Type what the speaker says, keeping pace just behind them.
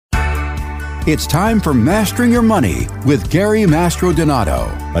It's time for Mastering Your Money with Gary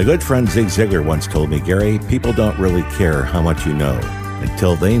Mastrodonato. My good friend Zig Ziglar once told me, Gary, people don't really care how much you know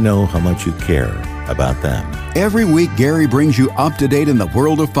until they know how much you care about them. Every week, Gary brings you up to date in the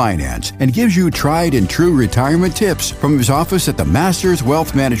world of finance and gives you tried and true retirement tips from his office at the Masters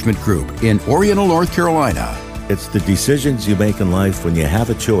Wealth Management Group in Oriental, North Carolina. It's the decisions you make in life when you have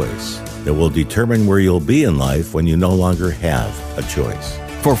a choice that will determine where you'll be in life when you no longer have a choice.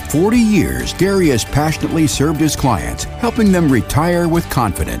 For 40 years, Gary has passionately served his clients, helping them retire with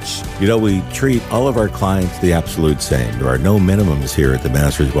confidence. You know, we treat all of our clients the absolute same. There are no minimums here at the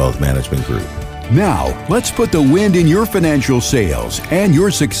Masters Wealth Management Group. Now, let's put the wind in your financial sails and your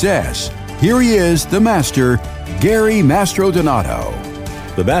success. Here he is, the master, Gary Mastrodonato.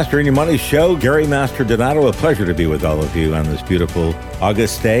 The Mastering Your Money Show, Gary Mastrodonato. A pleasure to be with all of you on this beautiful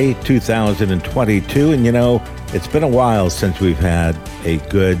August day, 2022. And you know, it's been a while since we've had a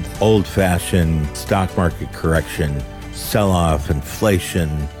good old-fashioned stock market correction, sell-off,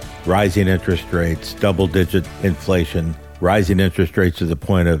 inflation, rising interest rates, double-digit inflation, rising interest rates to the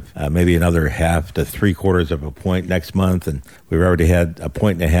point of maybe another 0.5 to 0.75 of a point next month. And we've already had 1.5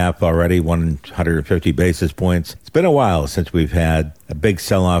 points already, 150 basis points. It's been a while since we've had a big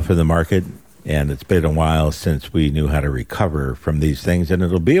sell-off in the market. And it's been a while since we knew how to recover from these things. And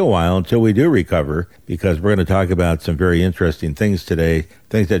it'll be a while until we do recover, because we're going to talk about some very interesting things today,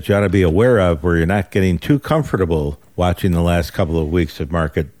 things that you ought to be aware of where you're not getting too comfortable watching the last couple of weeks of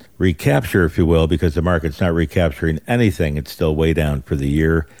market recapture, if you will, because the market's not recapturing anything. It's still way down for the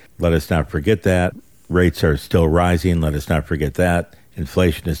year. Let us not forget that. Rates are still rising. Let us not forget that.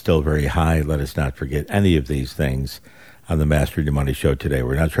 Inflation is still very high. Let us not forget any of these things on the Mastering Your Money Show today.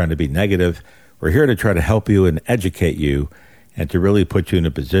 We're not trying to be negative. We're here to try to help you and educate you and to really put you in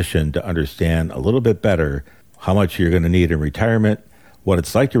a position to understand a little bit better how much you're going to need in retirement, what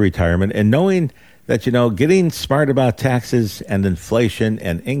it's like to retirement, and knowing that, you know, getting smart about taxes and inflation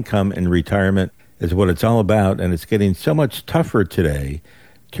and income in retirement is what it's all about. And it's getting so much tougher today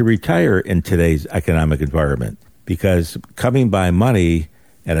to retire in today's economic environment, because coming by money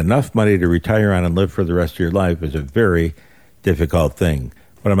and enough money to retire on and live for the rest of your life is a very difficult thing.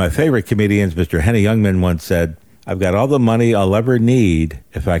 One of my favorite comedians, Mr. Henny Youngman, once said, I've got all the money I'll ever need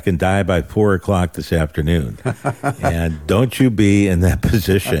if I can die by 4:00 this afternoon. And don't you be in that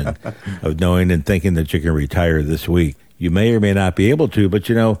position of knowing and thinking that you can retire this week. You may or may not be able to, but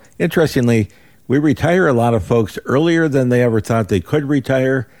you know, interestingly, we retire a lot of folks earlier than they ever thought they could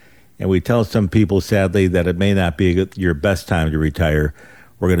retire. And we tell some people, sadly, that it may not be your best time to retire.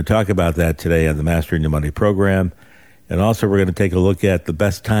 We're going to talk about that today on the Mastering Your Money program. And also we're going to take a look at the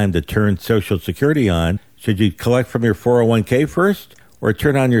best time to turn Social Security on. Should you collect from your 401k first or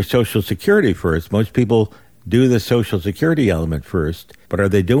turn on your Social Security first? Most people do the Social Security element first, but are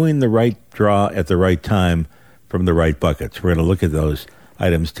they doing the right draw at the right time from the right buckets? We're going to look at those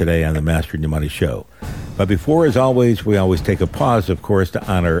items today on the Mastering Your Money Show. But before, as always, we always take a pause, of course, to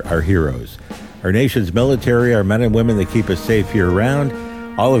honor our heroes. Our nation's military, our men and women that keep us safe year-round,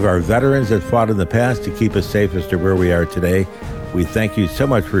 all of our veterans that fought in the past to keep us safe as to where we are today. We thank you so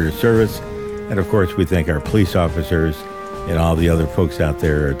much for your service. And of course, we thank our police officers and all the other folks out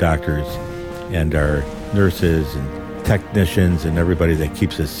there, our doctors and our nurses and technicians and everybody that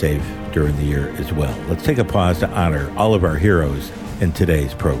keeps us safe during the year as well. Let's take a pause to honor all of our heroes in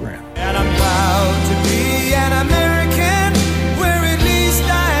today's program. And I'm proud to be an American, where at least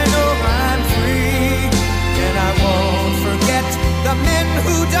I know I'm free. And I won't forget the men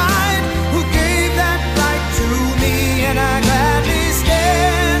who died, who gave that right to me. And I gladly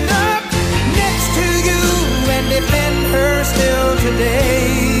stand up next to you and defend her still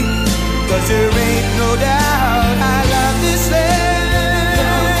today. 'Cause there ain't no doubt I love this land.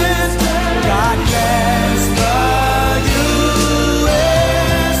 God bless the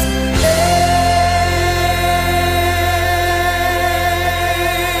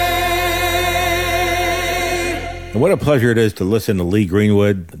And what a pleasure it is to listen to Lee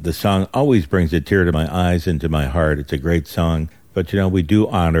Greenwood. The song always brings a tear to my eyes and to my heart. It's a great song. But, you know, we do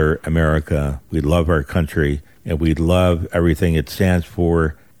honor America. We love our country, and we love everything it stands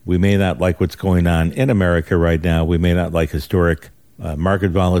for. We may not like what's going on in America right now. We may not like historic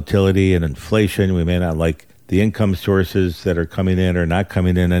market volatility and inflation. We may not like the income sources that are coming in or not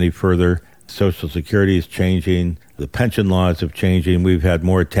coming in any further. Social Security is changing. The pension laws have changing. We've had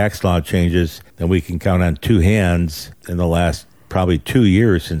more tax law changes than we can count on two hands in the last probably 2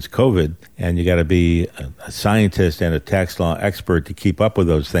 years since COVID. And you got to be a scientist and a tax law expert to keep up with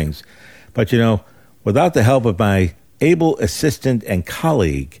those things. But, you know, without the help of my able assistant and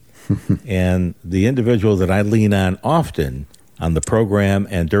colleague and the individual that I lean on often on the program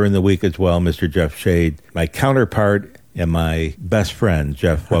and during the week as well, Mr. Jeff Shade, my counterpart and my best friend.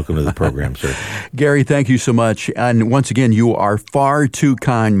 Jeff, welcome to the program, sir. Gary, thank you so much. And once again, you are far too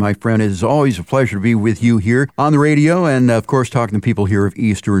kind, my friend. It is always a pleasure to be with you here on the radio and, of course, talking to people here of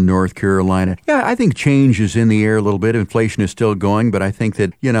Eastern North Carolina. Yeah, I think change is in the air a little bit. Inflation is still going, but I think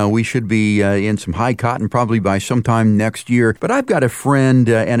that, we should be in some high cotton probably by sometime next year. But I've got a friend,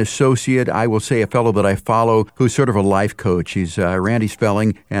 an associate, I will say a fellow that I follow who's sort of a life coach. He's Randy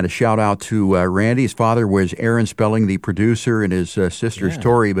Spelling, and a shout out to Randy. His father was Aaron Spelling, the producer, and his sister's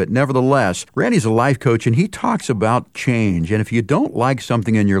Tori. But nevertheless, Randy's a life coach, and he talks about change. And if you don't like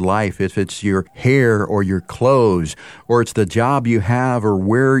something in your life, if it's your hair or your clothes, or it's the job you have or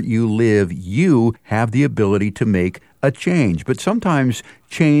where you live, you have the ability to make a change. But sometimes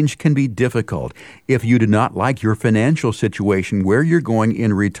change can be difficult. If you do not like your financial situation, where you're going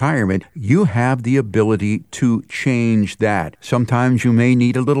in retirement, you have the ability to change that. Sometimes you may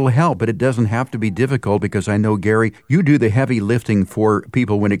need a little help, but it doesn't have to be difficult because I know, Gary, you do the heavy lifting for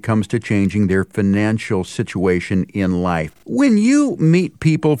people when it comes to changing their financial situation in life. When you meet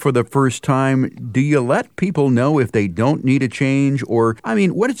people for the first time, do you let people know if they don't need a change? Or,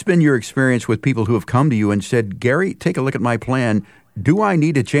 what has been your experience with people who have come to you and said, Gary, take a look at my plan. Do I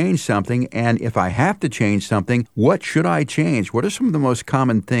need to change something? And if I have to change something, what should I change? What are some of the most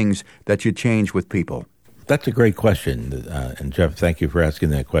common things that you change with people? That's a great question. And Jeff, thank you for asking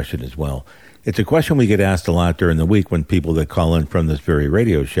that question as well. It's a question we get asked a lot during the week when people that call in from this very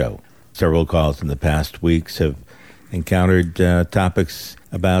radio show. Several calls in the past weeks have encountered topics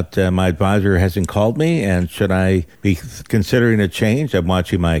about my advisor hasn't called me, and should I be considering a change? I'm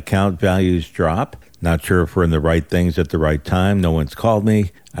watching my account values drop. Not sure if we're in the right things at the right time. No one's called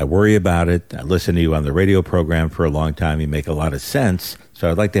me. I worry about it. I listen to you on the radio program for a long time. You make a lot of sense. So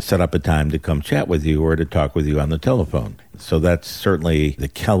I'd like to set up a time to come chat with you or to talk with you on the telephone. So that's certainly the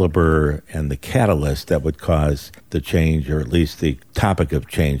caliber and the catalyst that would cause the change, or at least the topic of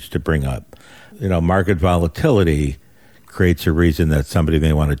change, to bring up. Market volatility creates a reason that somebody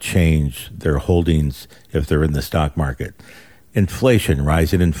may want to change their holdings if they're in the stock market. Inflation,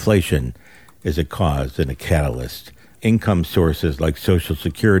 rise in inflation, is a cause and a catalyst. Income sources like Social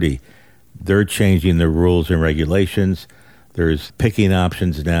Security, they're changing the rules and regulations. There's picking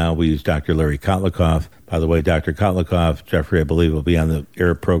options now. We use Dr. Larry Kotlikoff. By the way, Dr. Kotlikoff, Jeffrey, I believe, will be on the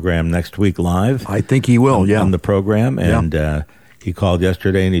air program next week live. I think he will, on the program. And he called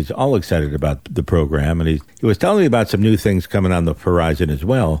yesterday, and he's all excited about the program. And he was telling me about some new things coming on the horizon as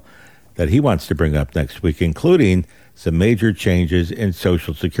well that he wants to bring up next week, including some major changes in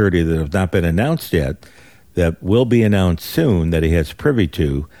Social Security that have not been announced yet, that will be announced soon, that he has privy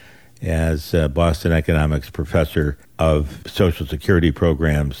to as Boston Economics professor of Social Security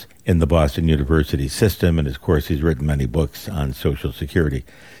programs in the Boston University system. And, of course, he's written many books on Social Security.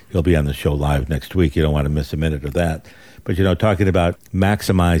 He'll be on the show live next week. You don't want to miss a minute of that. But, talking about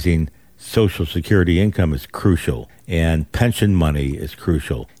maximizing Social Security income is crucial, and pension money is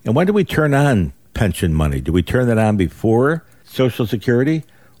crucial. And when do we turn on pension money? Do we turn that on before Social Security,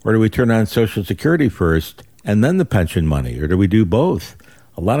 or do we turn on Social Security first and then the pension money, or do we do both?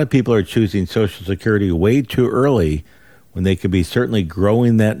 A lot of people are choosing Social Security way too early when they could be certainly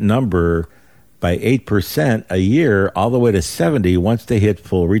growing that number by 8% a year all the way to 70 once they hit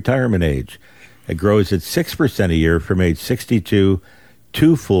full retirement age. It grows at 6% a year from age 62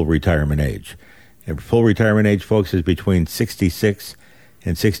 to full retirement age. And full retirement age, folks, is between 66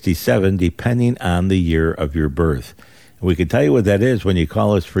 and 67, depending on the year of your birth. And we can tell you what that is when you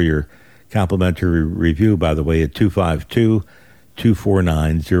call us for your complimentary review, by the way, at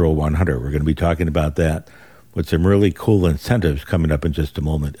 252-249-0100. We're going to be talking about that with some really cool incentives coming up in just a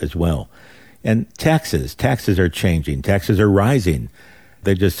moment as well. And taxes are changing. Taxes are rising.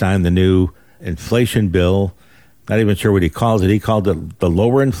 They just signed the new inflation bill. Not even sure what he calls it. He called it the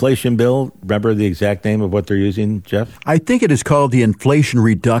lower inflation bill. Remember the exact name of what they're using, Jeff? I think it is called the Inflation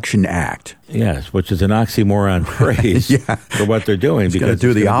Reduction Act. Yes, which is an oxymoron phrase for what they're doing. It's going to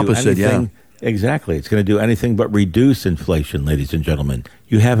do the opposite, Exactly. It's going to do anything but reduce inflation, ladies and gentlemen.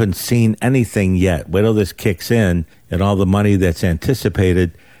 You haven't seen anything yet. Wait till this kicks in and all the money that's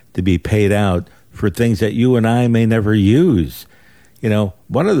anticipated to be paid out for things that you and I may never use.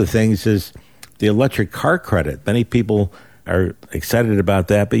 One of the things is the electric car credit. Many people are excited about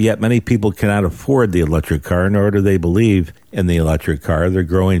that, but yet many people cannot afford the electric car, nor do they believe in the electric car. They're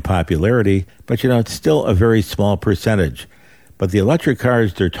growing popularity, but it's still a very small percentage. But the electric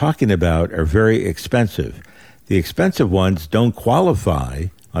cars they're talking about are very expensive. The expensive ones don't qualify,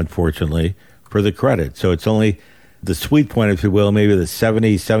 unfortunately, for the credit. So it's only the sweet point, if you will, maybe the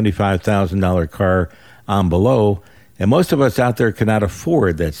 $70,000, $75,000 car on below. And most of us out there cannot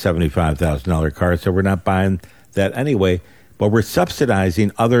afford that $75,000 car, so we're not buying that anyway, but we're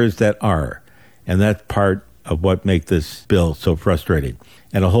subsidizing others that are. And that's part of what makes this bill so frustrating.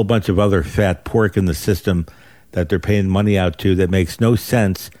 And a whole bunch of other fat pork in the system that they're paying money out to that makes no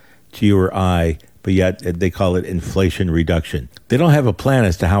sense to you or I, but yet they call it inflation reduction. They don't have a plan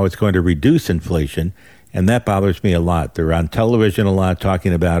as to how it's going to reduce inflation, and that bothers me a lot. They're on television a lot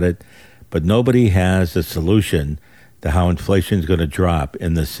talking about it, but nobody has a solution to how inflation is going to drop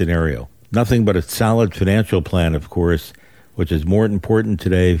in this scenario. Nothing but a solid financial plan, of course, which is more important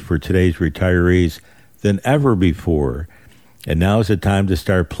today for today's retirees than ever before. And now is the time to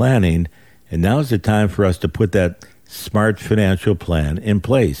start planning, and now is the time for us to put that smart financial plan in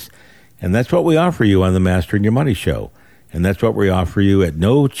place. And that's what we offer you on the Mastering Your Money Show. And that's what we offer you at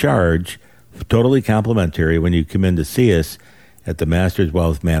no charge, totally complimentary, when you come in to see us at the Masters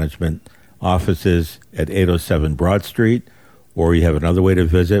Wealth Management offices at 807 Broad Street, or you have another way to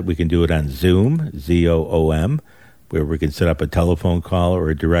visit. We can do it on Zoom, Z-O-O-M, where we can set up a telephone call or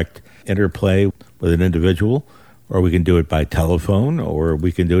a direct interplay with an individual, or we can do it by telephone, or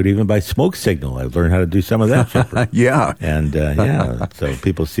we can do it even by smoke signal. I've learned how to do some of that, Shepard. Yeah. And, so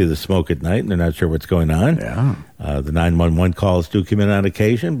people see the smoke at night, and they're not sure what's going on. Yeah. The 911 calls do come in on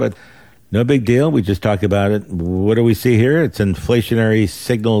occasion, but no big deal. We just talk about it. What do we see here? It's inflationary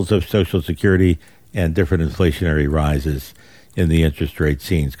signals of Social Security and different inflationary rises in the interest rate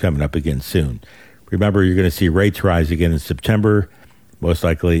scenes coming up again soon. Remember, you're going to see rates rise again in September, most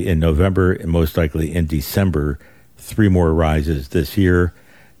likely in November, and most likely in December. 3 more rises this year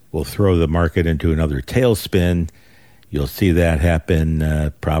will throw the market into another tailspin. You'll see that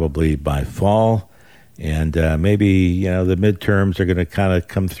happen probably by fall. And maybe, the midterms are going to kind of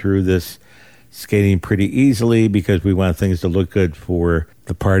come through this skating pretty easily because we want things to look good for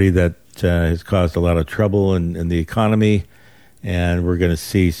the party that has caused a lot of trouble in the economy. And we're going to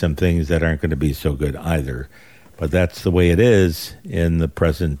see some things that aren't going to be so good either. But that's the way it is in the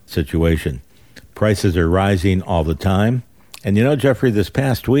present situation. Prices are rising all the time. And Jeffrey, this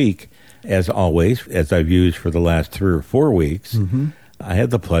past week, as always, as I've used for the last 3 or 4 weeks, I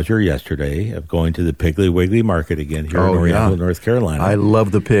had the pleasure yesterday of going to the Piggly Wiggly Market again here in Oriental, North Carolina. I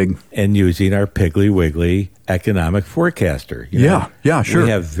love the pig. And using our Piggly Wiggly economic forecaster. Yeah, sure. We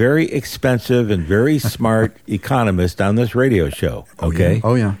have very expensive and very smart economists on this radio show, okay?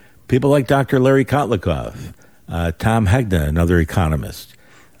 Oh, yeah. People like Dr. Larry Kotlikoff, Tom Hegna, another economist,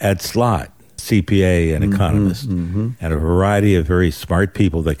 Ed Slott, CPA and economist, and a variety of very smart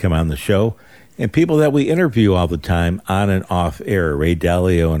people that come on the show, and people that we interview all the time on and off air, Ray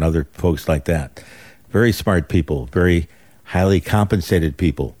Dalio and other folks like that. Very smart people, very highly compensated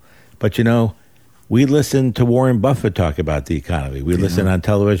people. But we listen to Warren Buffett talk about the economy. We listen on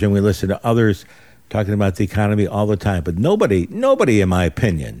television. We listen to others talking about the economy all the time. But nobody, in my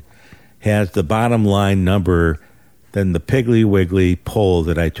opinion, has the bottom line number than the Piggly Wiggly poll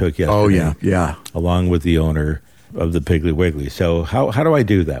that I took yesterday. Oh, yeah. Along with the owner of the Piggly Wiggly. So how do I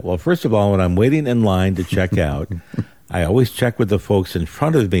do that? Well, first of all, when I'm waiting in line to check out, I always check with the folks in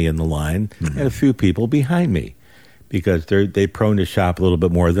front of me in the line and a few people behind me because they're prone to shop a little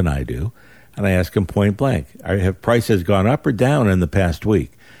bit more than I do. And I ask them point blank, have prices gone up or down in the past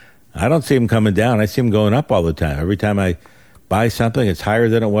week? I don't see them coming down. I see them going up all the time. Every time I buy something, it's higher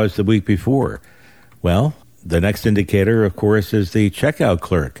than it was the week before. Well, the next indicator, of course, is the checkout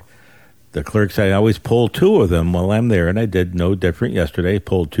clerk. The clerks, I always pull 2 of them while I'm there, and I did no different yesterday.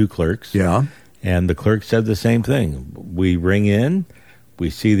 Pulled 2 clerks. Yeah. And the clerk said the same thing. We ring in, we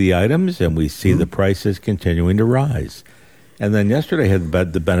see the items, and we see the prices continuing to rise. And then yesterday I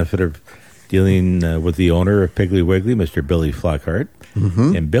had the benefit of dealing with the owner of Piggly Wiggly, Mr. Billy Flockhart.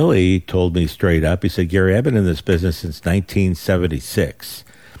 And Billy told me straight up, he said, Gary, I've been in this business since 1976.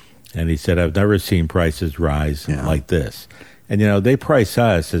 And he said, I've never seen prices rise like this. And, they price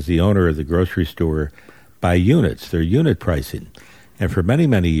us as the owner of the grocery store by units. They're unit pricing. And for many,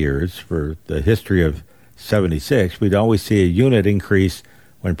 many years, for the history of 76, we'd always see a unit increase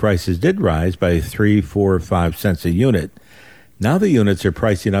when prices did rise by 3, 4, 5 cents a unit. Now the units are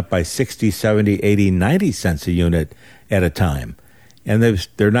pricing up by 60, 70, 80, 90 cents a unit at a time. And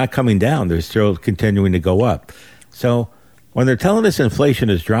they're not coming down. They're still continuing to go up. So when they're telling us inflation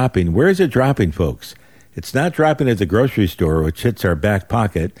is dropping, where is it dropping, folks? It's not dropping at the grocery store, which hits our back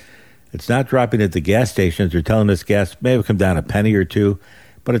pocket. It's not dropping at the gas stations. They're telling us gas may have come down a penny or 2,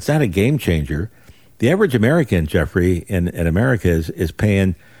 but it's not a game changer. The average American, Jeffrey, in America is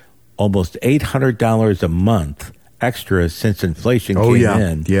paying almost $800 a month extra since inflation came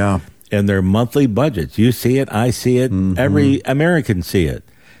in. Yeah. And their monthly budgets. You see it, I see it, every American see it.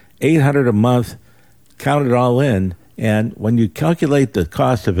 $800 a month, count it all in, And when you calculate the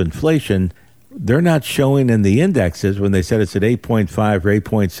cost of inflation, they're not showing in the indexes when they said it's at 8.5 or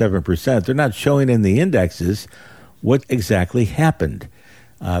 8.7%. They're not showing in the indexes what exactly happened.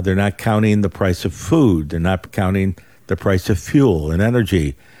 They're not counting the price of food. They're not counting the price of fuel and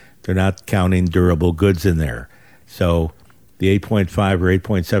energy. They're not counting durable goods in there. So the 8.5 or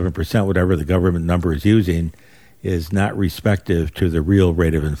 8.7%, whatever the government number is using, is not respective to the real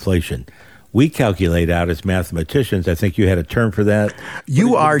rate of inflation. We calculate out as mathematicians. I think you had a term for that.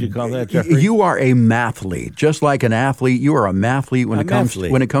 What did you call that, Jeffrey? You are a mathlete, just like an athlete. You are a mathlete when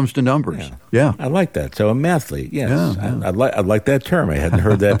it comes to numbers. Yeah. I like that. So a mathlete, yes. Yeah. I like that term. I hadn't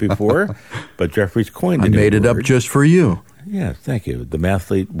heard that before, but Jeffrey's coined it. I made it up just for you. Yeah, thank you. The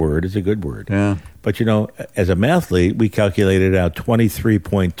mathlete word is a good word. Yeah. But, as a mathlete, we calculated out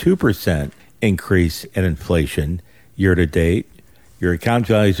 23.2% increase in inflation year to date. Your account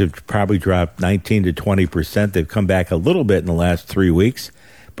values have probably dropped 19 to 20%. They've come back a little bit in the last 3 weeks,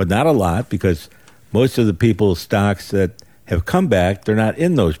 but not a lot, because most of the people's stocks that have come back, they're not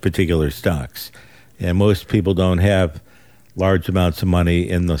in those particular stocks. And most people don't have large amounts of money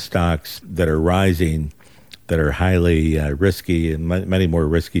in the stocks that are rising, that are highly risky, and many more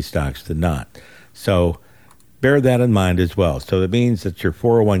risky stocks than not. So bear that in mind as well. So it means that your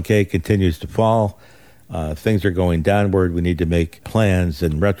 401k continues to fall. Things are going downward. We need to make plans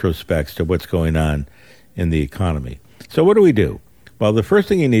and retrospects to what's going on in the economy. So what do we do? Well, the first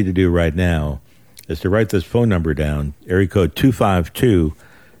thing you need to do right now is to write this phone number down, area code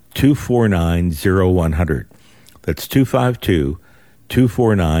 252-249-0100. That's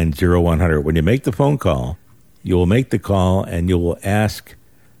 252-249-0100. When you make the phone call, you will make the call and you will ask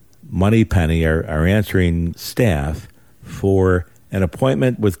Moneypenny, our answering staff, for an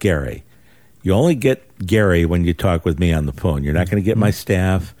appointment with Gary. You only get Gary when you talk with me on the phone. You're not going to get my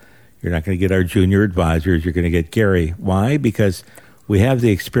staff. You're not going to get our junior advisors. You're going to get Gary. Why? Because we have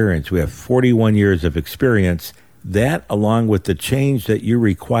the experience. We have 41 years of experience. That, along with the change that you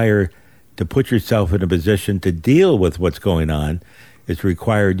require to put yourself in a position to deal with what's going on, is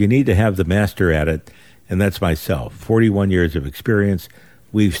required. You need to have the master at it, and that's myself. 41 years of experience.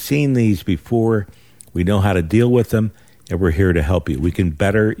 We've seen these before. We know how to deal with them, and we're here to help you. We can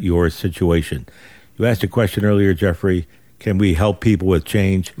better your situation. You asked a question earlier, Jeffrey, can we help people with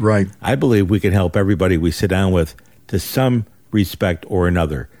change? Right. I believe we can help everybody we sit down with to some respect or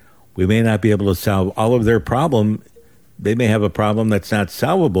another. We may not be able to solve all of their problem. They may have a problem that's not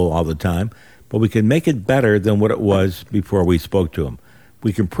solvable all the time, but we can make it better than what it was before we spoke to them.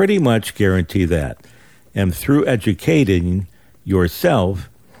 We can pretty much guarantee that. And through educating yourself,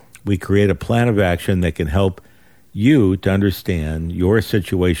 we create a plan of action that can help you to understand your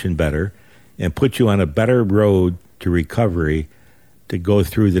situation better and put you on a better road to recovery to go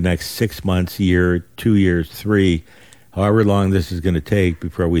through the next 6 months, year, 2 years, 3, however long this is going to take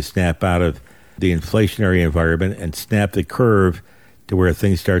before we snap out of the inflationary environment and snap the curve to where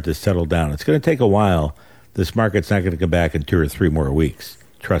things start to settle down. It's going to take a while. This market's not going to come back in 2 or 3 more weeks.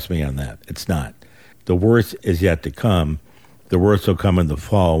 Trust me on that. It's not. The worst is yet to come. The worst will come in the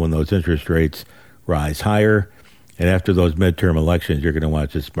fall when those interest rates rise higher. And after those midterm elections, you're going to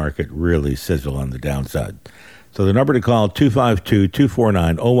watch this market really sizzle on the downside. So the number to call,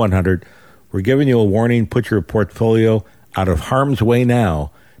 252-249-0100. We're giving you a warning. Put your portfolio out of harm's way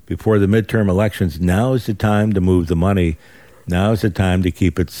now before the midterm elections. Now is the time to move the money. Now is the time to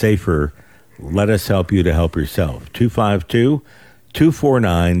keep it safer. Let us help you to help yourself.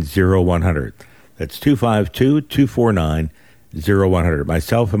 252-249-0100. That's 252-249-0100.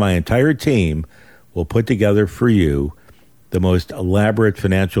 Myself and my entire team will put together for you the most elaborate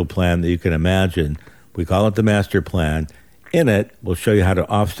financial plan that you can imagine. We call it the master plan. In it, we'll show you how to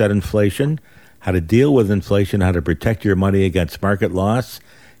offset inflation, how to deal with inflation, how to protect your money against market loss,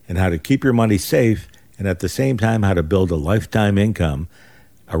 and how to keep your money safe, and at the same time, how to build a lifetime income,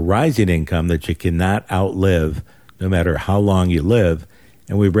 a rising income that you cannot outlive no matter how long you live.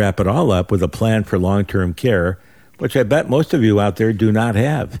 And we wrap it all up with a plan for long-term care, which I bet most of you out there do not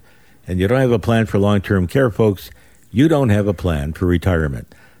have. And you don't have a plan for long-term care, folks. You don't have a plan for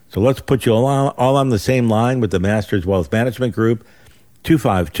retirement. So let's put you all on the same line with the Masters Wealth Management Group,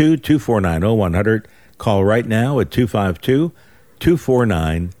 252-249-0100. Call right now at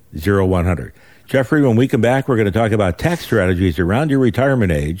 252-249-0100. Jeffrey, when we come back, we're going to talk about tax strategies around your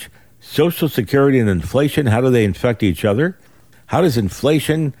retirement age, Social Security and inflation. How do they affect each other? How does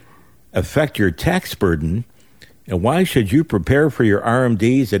inflation affect your tax burden? And why should you prepare for your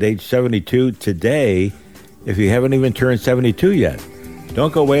RMDs at age 72 today if you haven't even turned 72 yet?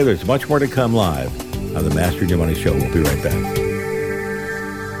 Don't go away. There's much more to come live on the Mastering Your Money Show. We'll be right back.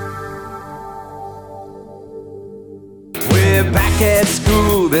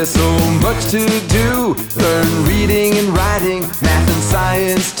 there's so much to do. Learn reading and writing, math and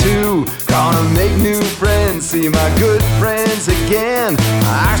science too. Gonna make new friends, see my good friends again.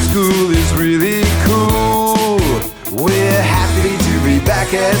 Our school is really cool. We're happy to be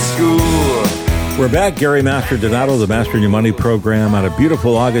back at school. We're back. Gary Master Donato, the Mastering Your Money program, on a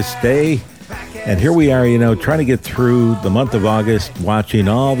beautiful August day. And here we are, trying to get through the month of August, watching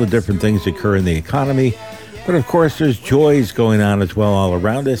all the different things occur in the economy. But of course, there's joys going on as well all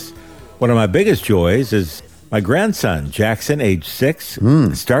around us. One of my biggest joys is my grandson, Jackson, age 6,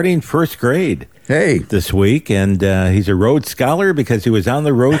 starting first grade. Hey. This week, and he's a Rhodes Scholar because he was on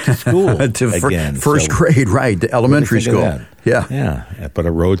the road to school again. First grade, right, to elementary school. Yeah, but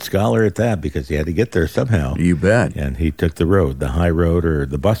a Rhodes Scholar at that because he had to get there somehow. You bet. And he took the road, the high road or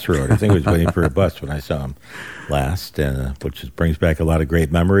the bus road. I think he was waiting for a bus when I saw him last, which brings back a lot of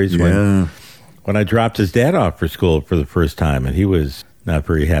great memories. Yeah. When I dropped his dad off for school for the first time, and he was not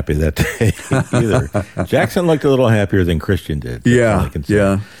very happy that day either. Jackson looked a little happier than Christian did. Yeah.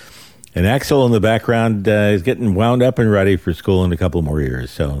 And Axel in the background is getting wound up and ready for school in a couple more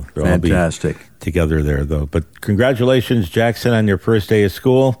years. So they'll fantastic. all be together there, though. But congratulations, Jackson, on your first day of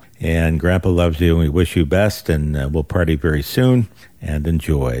school. And Grandpa loves you, and we wish you best. And we'll party very soon and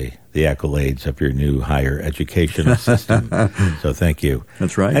enjoy the accolades of your new higher education system. So thank you.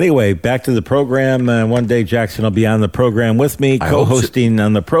 That's right. Anyway, back to the program. One day Jackson will be on the program with me, co-hosting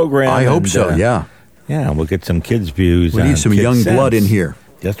on the program. I hope so, yeah. Yeah, we'll get some kids' views. We need some young blood in here.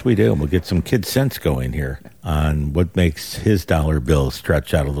 Yes, we do. And we'll get some kid sense going here on what makes his dollar bill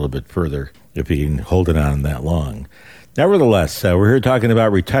stretch out a little bit further if he can hold it on that long. Nevertheless, we're here talking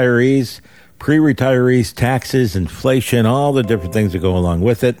about retirees, pre-retirees, taxes, inflation, all the different things that go along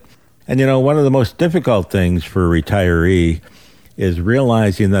with it. And, one of the most difficult things for a retiree is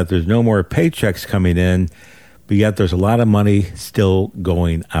realizing that there's no more paychecks coming in, but yet there's a lot of money still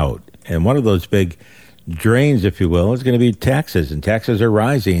going out. And one of those big drains, if you will, is going to be taxes. And taxes are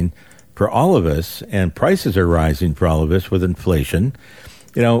rising for all of us, and prices are rising for all of us with inflation.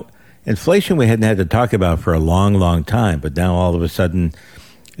 Inflation we hadn't had to talk about for a long, long time, but now all of a sudden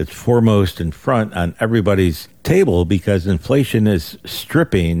it's foremost in front on everybody's table because inflation is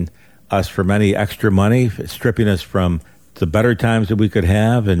stripping us from any extra money, stripping us from the better times that we could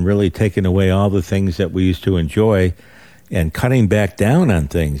have and really taking away all the things that we used to enjoy and cutting back down on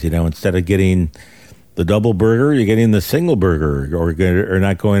things. Instead of getting the double burger, you're getting the single burger, or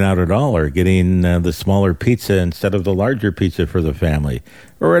not going out at all, or getting the smaller pizza instead of the larger pizza for the family,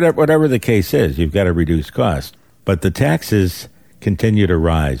 or whatever the case is. You've got to reduce cost. But the taxes continue to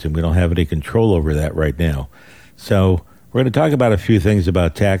rise, and we don't have any control over that right now. So we're going to talk about a few things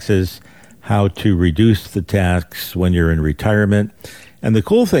about taxes, how to reduce the tax when you're in retirement. And the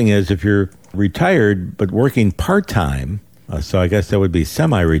cool thing is, if you're retired but working part-time, so I guess that would be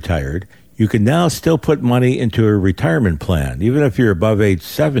semi-retired, you can now still put money into a retirement plan. Even if you're above age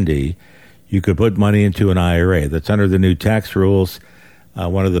 70, you could put money into an IRA. That's under the new tax rules.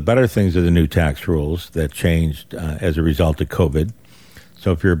 One of the better things of the new tax rules that changed as a result of COVID.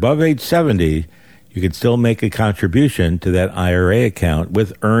 So if you're above age 70, you can still make a contribution to that IRA account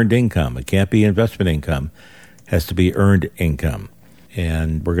with earned income. It can't be investment income. It has to be earned income.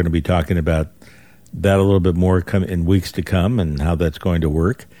 And we're going to be talking about that a little bit more in weeks to come and how that's going to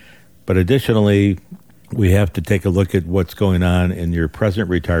work. But additionally, we have to take a look at what's going on in your present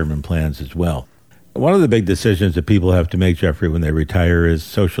retirement plans as well. One of the big decisions that people have to make, Jeffrey, when they retire is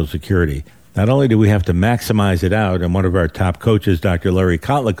Social Security. Not only do we have to maximize it out, and one of our top coaches, Dr. Larry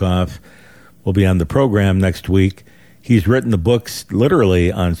Kotlikoff, will be on the program next week. He's written the books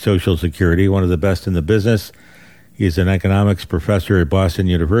literally on Social Security, one of the best in the business. He's an economics professor at Boston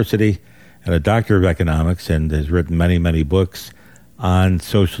University and a doctor of economics, and has written many, many books on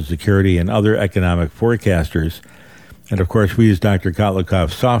Social Security and other economic forecasters. And of course, we use Dr.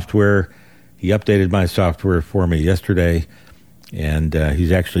 Kotlikoff's software. He updated my software for me yesterday, and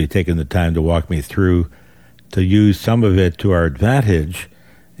he's actually taken the time to walk me through to use some of it to our advantage,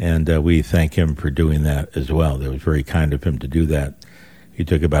 and we thank him for doing that as well. It was very kind of him to do that. He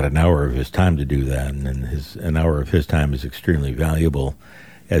took about an hour of his time to do that, and an hour of his time is extremely valuable,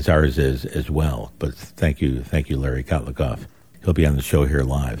 as ours is as well. But thank you, Larry Kotlikoff. He'll be on the show here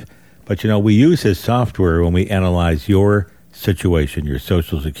live. But, we use his software when we analyze your situation, your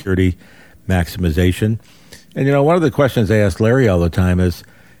Social Security maximization. And, one of the questions I ask Larry all the time is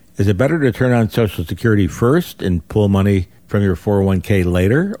it better to turn on Social Security first and pull money from your 401k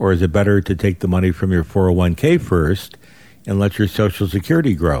later? Or is it better to take the money from your 401k first and let your Social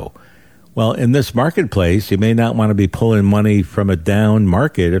Security grow? Well, in this marketplace, you may not want to be pulling money from a down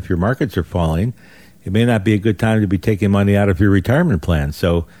market if your markets are falling. it may not be a good time to be taking money out of your retirement plan.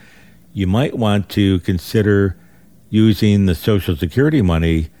 So you might want to consider using the Social Security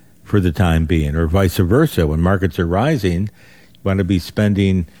money for the time being, or vice versa. When markets are rising, you want to be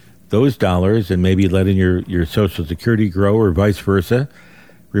spending those dollars and maybe letting your Social Security grow, or vice versa.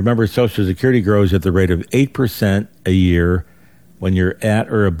 Remember, Social Security grows at the rate of 8% a year when you're at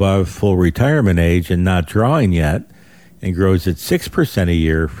or above full retirement age and not drawing yet, and grows at 6% a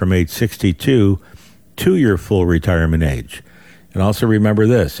year from age 62 to your full retirement age. And also remember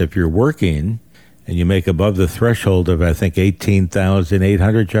this, if you're working and you make above the threshold of, I think,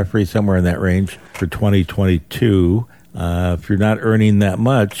 $18,800, Jeffrey, somewhere in that range for 2022, if you're not earning that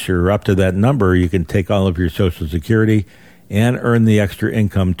much or up to that number, you can take all of your Social Security and earn the extra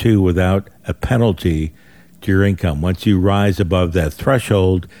income, too, without a penalty to your income. Once you rise above that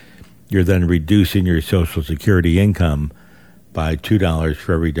threshold, you're then reducing your Social Security income by $2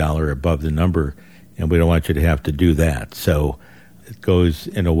 for every dollar above the number, and we don't want you to have to do that. So it goes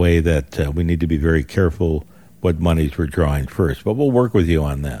in a way that we need to be very careful what monies we're drawing first, but we'll work with you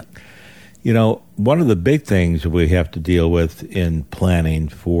on that. You know, one of the big things we have to deal with in planning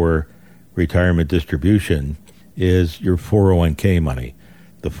for retirement distribution is your 401k money.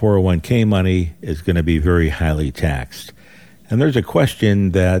 The 401k money is going to be very highly taxed. And there's a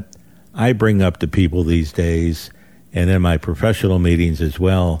question that I bring up to people these days, and in my professional meetings as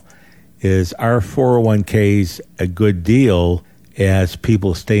well, is, are 401ks a good deal as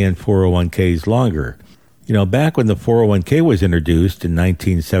people stay in 401ks longer? You know, back when the 401k was introduced in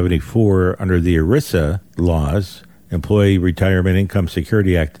 1974 under the ERISA laws, Employee Retirement Income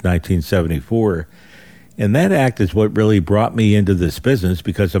Security Act of 1974, and that act is what really brought me into this business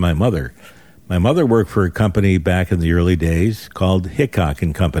because of my mother. My mother worked for a company back in the early days called Hickok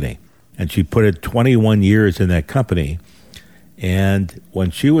and Company, and she put it 21 years in that company. And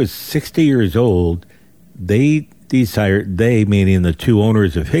when she was 60 years old, they decided, they meaning the two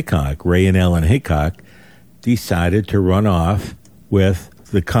owners of Hickok, Ray and Ellen Hickok, decided to run off with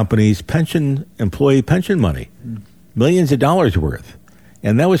the company's employee pension money, millions of dollars worth.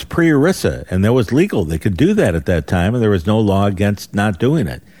 And that was pre-ERISA, and that was legal. They could do that at that time, and there was no law against not doing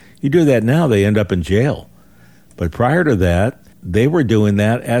it. You do that now, they end up in jail. But prior to that, they were doing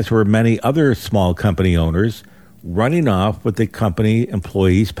that, as were many other small company owners, running off with the company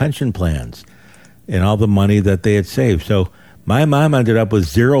employees' pension plans and all the money that they had saved. So my mom ended up with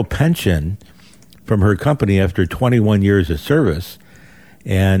zero pension from her company after 21 years of service,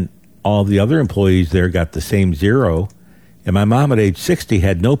 and all the other employees there got the same zero. And my mom at age 60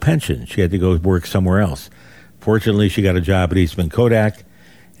 had no pension. She had to go work somewhere else. Fortunately, she got a job at Eastman Kodak,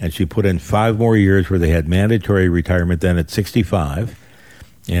 and she put in 5 more years where they had mandatory retirement then at 65.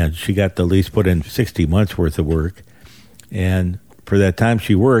 And she got to at least put in 60 months worth of work. And for that time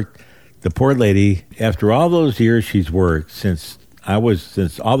she worked, the poor lady, after all those years she's worked, since all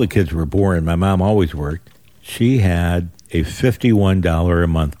the kids were born, my mom always worked, she had a $51 a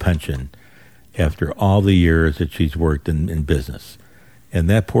month pension after all the years that she's worked in business. And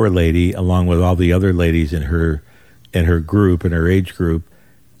that poor lady, along with all the other ladies in her group, in her age group,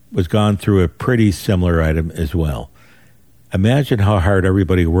 was gone through a pretty similar item as well. Imagine how hard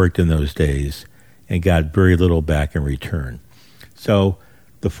everybody worked in those days and got very little back in return. So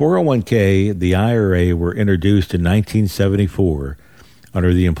the 401k, the IRA, were introduced in 1974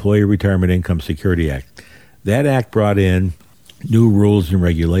 under the Employee Retirement Income Security Act. That act brought in new rules and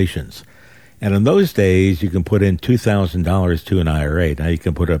regulations. And in those days, you can put in $2,000 to an IRA. Now you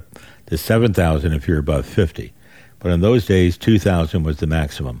can put up to $7,000 if you're above 50. But in those days, $2,000 was the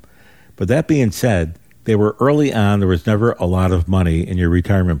maximum. But that being said, they were early on. There was never a lot of money in your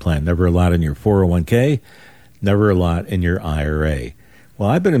retirement plan, never a lot in your 401k, never a lot in your IRA. Well,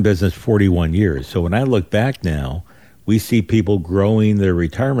 I've been in business 41 years. So when I look back now, we see people growing their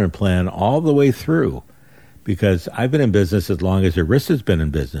retirement plan all the way through, because I've been in business as long as ERISA's been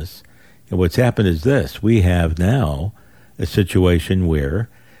in business. And what's happened is this. We have now a situation where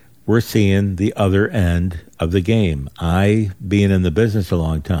we're seeing the other end of the game. I, being in the business a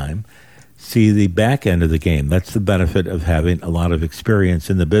long time, see the back end of the game. That's the benefit of having a lot of experience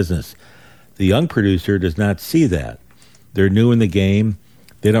in the business. The young producer does not see that. They're new in the game.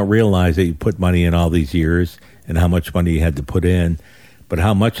 They don't realize that you put money in all these years and how much money you had to put in, but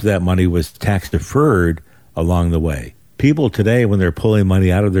how much of that money was tax deferred along the way. People today, when they're pulling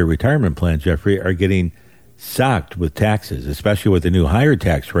money out of their retirement plan, Jeffrey, are getting socked with taxes, especially with the new higher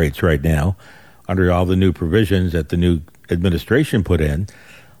tax rates right now, under all the new provisions that the new administration put in.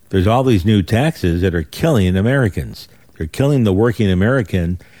 There's all these new taxes that are killing Americans. They're killing the working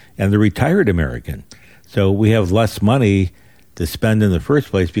American and the retired American. So we have less money to spend in the first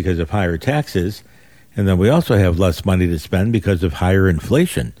place because of higher taxes, And then we also have less money to spend because of higher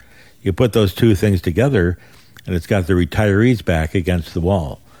inflation. You put those two things together, and it's got the retirees back against the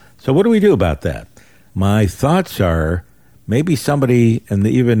wall. So what do we do about that? My thoughts are maybe somebody,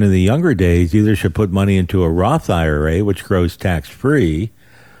 even in the younger days, either should put money into a Roth IRA, which grows tax-free,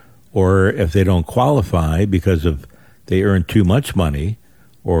 or if they don't qualify because of they earn too much money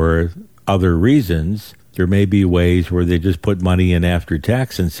or other reasons, there may be ways where they just put money in after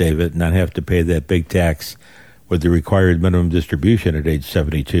tax and save it and not have to pay that big tax with the required minimum distribution at age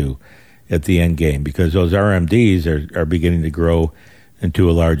 72 at the end game, because those RMDs are beginning to grow into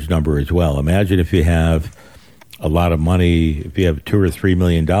a large number as well. Imagine if you have a lot of money, if you have $2 or $3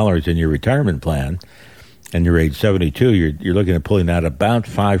 million in your retirement plan and you're age 72, you're looking at pulling out about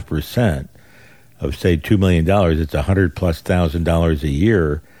 5% of, say, $2 million. It's $100,000+ a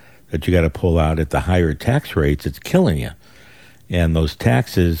year that you got to pull out at the higher tax rates. It's killing you. And those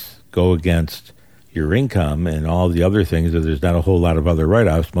taxes go against your income and all the other things. There's not a whole lot of other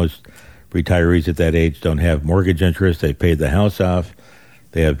write-offs. Most retirees at that age don't have mortgage interest. They paid the house off.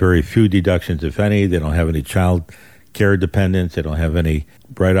 They have very few deductions, if any. They don't have any child care dependents. They don't have any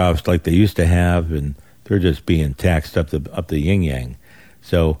write-offs like they used to have, and they're just being taxed up the yin-yang.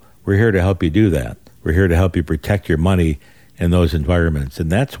 So we're here to help you do that. We're here to help you protect your money in those environments. And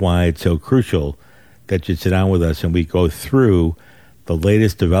that's why it's so crucial that you sit down with us and we go through the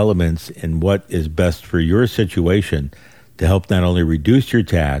latest developments in what is best for your situation to help not only reduce your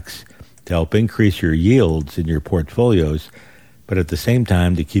tax, to help increase your yields in your portfolios, but at the same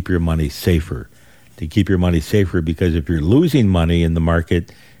time to keep your money safer. To keep your money safer, because if you're losing money in the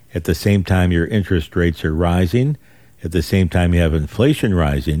market at the same time your interest rates are rising, at the same time you have inflation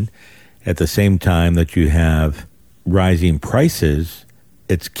rising, at the same time that you have rising prices,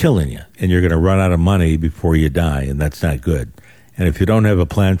 it's killing you. And you're going to run out of money before you die, and that's not good. And if you don't have a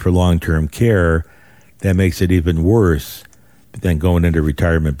plan for long-term care, that makes it even worse than going into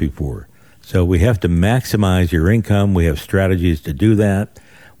retirement before. So we have to maximize your income. We have strategies to do that.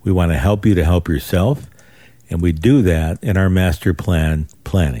 We want to help you to help yourself. And we do that in our master plan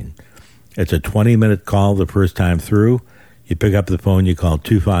planning. It's a 20-minute call the first time through. You pick up the phone, you call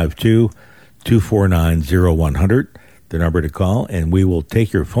 252-249-0100, the number to call, and we will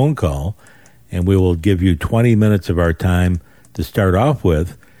take your phone call, and we will give you 20 minutes of our time to start off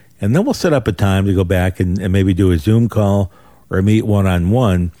with, and then we'll set up a time to go back and maybe do a Zoom call or meet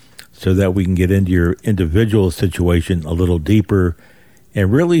one-on-one so that we can get into your individual situation a little deeper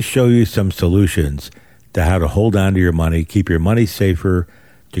and really show you some solutions to how to hold on to your money, keep your money safer,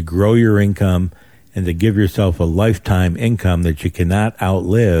 to grow your income, and to give yourself a lifetime income that you cannot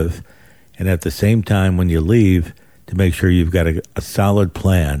outlive, and at the same time when you leave, to make sure you've got a solid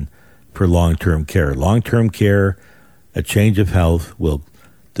plan for long-term care. Long-term care, a change of health, will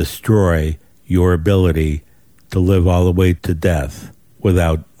destroy your ability to live all the way to death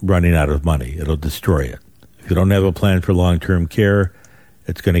without running out of money. It'll destroy it. If you don't have a plan for long-term care,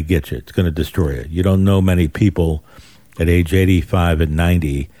 it's going to get you. It's going to destroy you. You don't know many people at age 85 and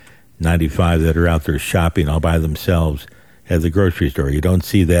 90, 95 that are out there shopping all by themselves at the grocery store. You don't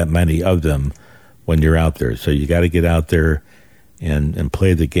see that many of them when you're out there. So you got to get out there and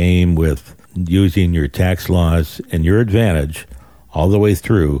play the game with using your tax laws in your advantage all the way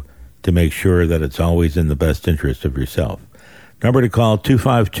through to make sure that it's always in the best interest of yourself. Number to call,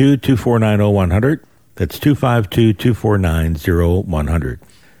 252-249-0100. That's 252-249-0100.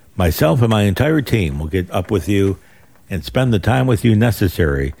 Myself and my entire team will get up with you and spend the time with you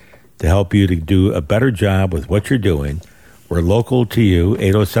necessary to help you to do a better job with what you're doing. We're local to you,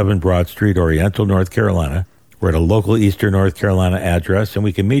 807 Broad Street, Oriental, North Carolina. We're at a local Eastern North Carolina address, and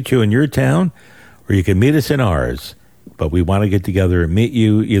we can meet you in your town or you can meet us in ours. But we want to get together and meet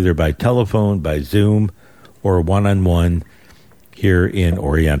you either by telephone, by Zoom, or one-on-one here in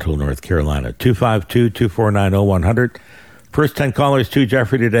Oriental, North Carolina. 252-249-0100. First 10 callers to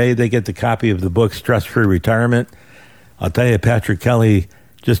Jeffrey today, they get the copy of the book, Stress-Free Retirement. I'll tell you, Patrick Kelly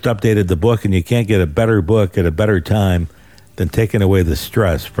just updated the book, and you can't get a better book at a better time than taking away the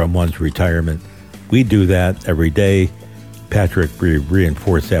stress from one's retirement. We do that every day. Patrick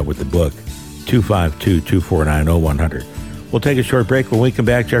reinforced that with the book, 252-249-0100. We'll take a short break. When we come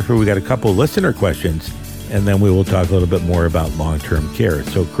back, Jeffrey, we got a couple listener questions, and then we will talk a little bit more about long-term care.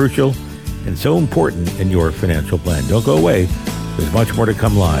 It's so crucial and so important in your financial plan. Don't go away. There's much more to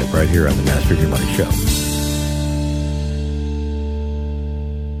come live right here on the Master of Your Money Show.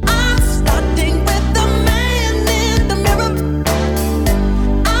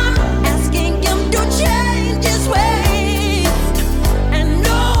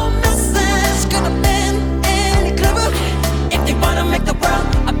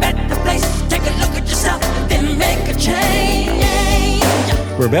 Yourself.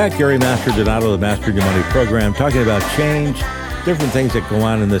 back. Gary Mastrodonato, the Mastering Your Money program, talking about change, different things that go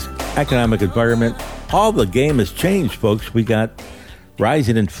on in this economic environment. All the game has changed, folks. We got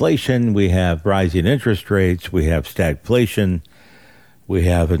rising inflation, we have rising interest rates, we have stagflation, we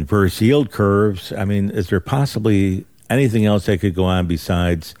have inverse yield curves. I mean, is there possibly anything else that could go on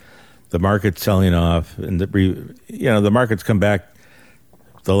besides the market selling off? And the market's come back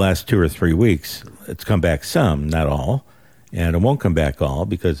the last 2 or 3 weeks. It's come back some, not all. And it won't come back all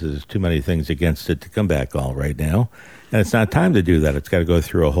because there's too many things against it to come back all right now. And it's not time to do that. It's got to go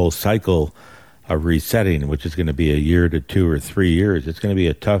through a whole cycle of resetting, which is going to be a year to 2 or 3 years. It's going to be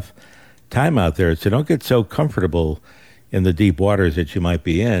a tough time out there. So don't get so comfortable in the deep waters that you might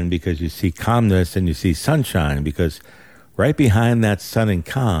be in because you see calmness and you see sunshine, because right behind that sun and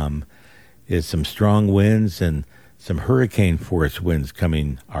calm is some strong winds and some hurricane force winds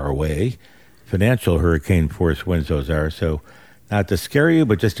coming our way. Financial hurricane force winds those are. So not to scare you,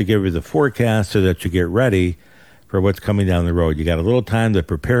 but just to give you the forecast so that you get ready for what's coming down the road. You got a little time to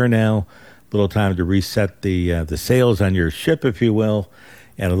prepare now, a little time to reset the sails on your ship, if you will,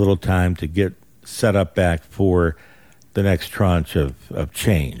 and a little time to get set up back for the next tranche of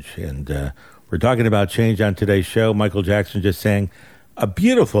change. And we're talking about change on today's show. Michael Jackson just sang a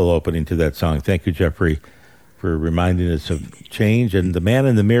beautiful opening to that song. Thank you, Jeffrey, for reminding us of change. And the man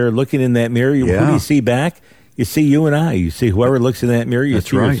in the mirror, looking in that mirror, who do you see back? You see you and I. You see whoever looks in that mirror, you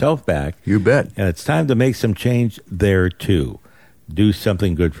see yourself back. You bet. And it's time to make some change there, too. Do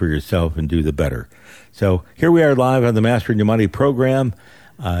something good for yourself and do the better. So here we are live on the Mastering Your Money program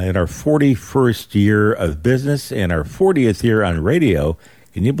in our 41st year of business and our 40th year on radio.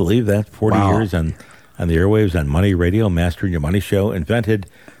 Can you believe that? 40 years on the airwaves on Money Radio, Mastering Your Money show, invented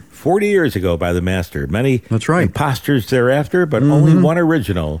 40 years ago by the master. Many imposters thereafter, but only one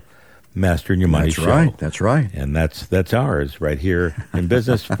original Mastering Your Money show. That's right. And that's ours right here in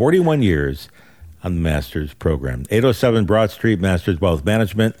business. 41 years on the Masters program. 807 Broad Street, Masters Wealth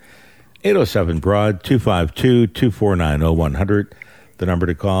Management. 807 Broad, 252-249-0100. The number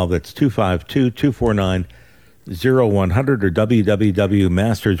to call, that's 252-249-0100 or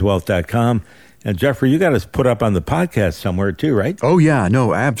www.masterswealth.com. And Jeffrey, you got us put up on the podcast somewhere too, right? Oh, yeah.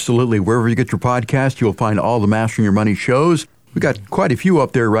 No, absolutely. Wherever you get your podcast, you'll find all the Mastering Your Money shows. We got quite a few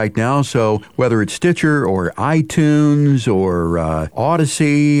up there right now, so whether it's Stitcher or iTunes or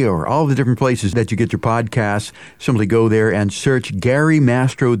Odyssey or all the different places that you get your podcasts, simply go there and search Gary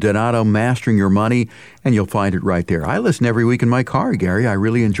Mastrodonato, Mastering Your Money, and you'll find it right there. I listen every week in my car, Gary. I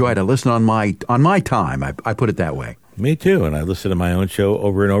really enjoy it. I listen on my time. I put it that way. Me too, and I listen to my own show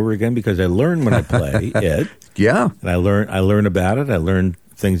over and over again because I learn when I play it. Yeah. And I learn about it. I learn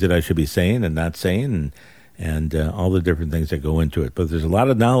things that I should be saying and not saying, and all the different things that go into it. But there's a lot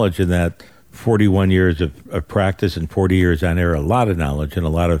of knowledge in that 41 years of practice and 40 years on air, a lot of knowledge and a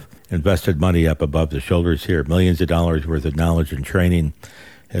lot of invested money up above the shoulders here. Millions of dollars worth of knowledge and training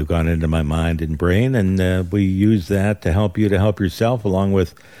have gone into my mind and brain, and we use that to help you to help yourself, along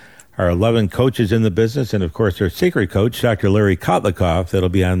with our 11 coaches in the business, and of course our secret coach, Dr. Larry Kotlikoff, that'll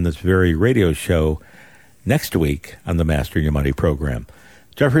be on this very radio show next week on the Mastering Your Money program.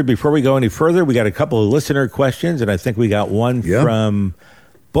 Jeffrey, before we go any further, we got a couple of listener questions, and I think we got one from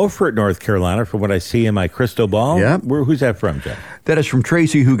Beaufort, North Carolina, from what I see in my crystal ball. Yeah. Who's that from, Jeff? That is from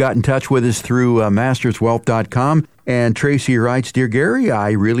Tracy, who got in touch with us through masterswealth.com. And Tracy writes, Dear Gary,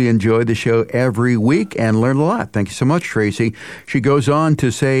 I really enjoy the show every week and learn a lot. Thank you so much, Tracy. She goes on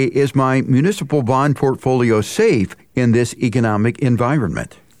to say, is my municipal bond portfolio safe in this economic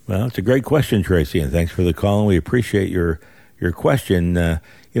environment? Well, it's a great question, Tracy, and thanks for the call, and we appreciate your question.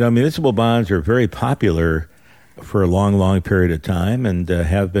 Municipal bonds are very popular for a long, long period of time and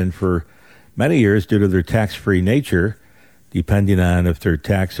have been for many years due to their tax-free nature. Depending on if they're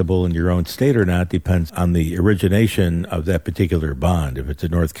taxable in your own state or not depends on the origination of that particular bond. If it's a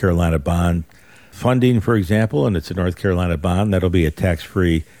North Carolina bond funding, for example, and it's a North Carolina bond, that'll be a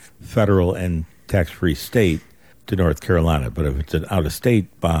tax-free federal and tax-free state to North Carolina. But if it's an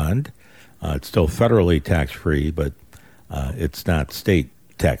out-of-state bond, it's still federally tax-free, but it's not state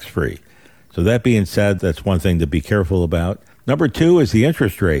tax-free. So that being said, that's one thing to be careful about. Number two is the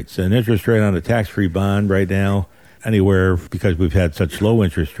interest rates. An interest rate on a tax-free bond right now, anywhere, because we've had such low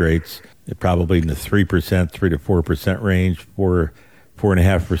interest rates, probably in the 3%, 3 to 4% range,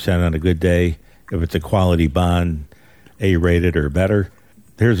 4.5% on a good day. If it's a quality bond, A-rated or better.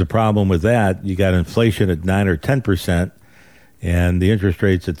 Here's a problem with that. You got inflation at 9 or 10%, and the interest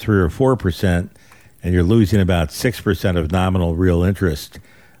rate's at 3 or 4%, and you're losing about 6% of nominal real interest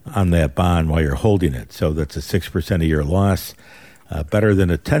on that bond while you're holding it. So that's a 6% a year loss, better than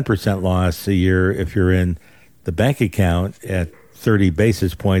a 10% loss a year if you're in the bank account at 30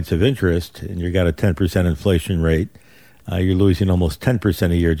 basis points of interest and you got a 10% inflation rate, you're losing almost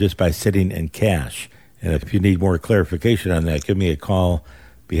 10% a year just by sitting in cash. And if you need more clarification on that, give me a call.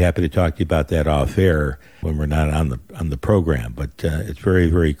 Be happy to talk to you about that off air when we're not on the program. But it's very,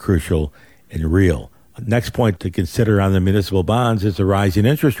 very crucial and real. Next point to consider on the municipal bonds is the rising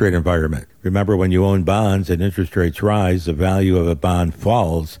interest rate environment. Remember, when you own bonds and interest rates rise, the value of a bond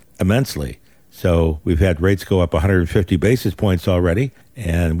falls immensely. So we've had rates go up 150 basis points already,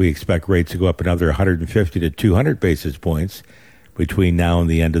 and we expect rates to go up another 150 to 200 basis points between now and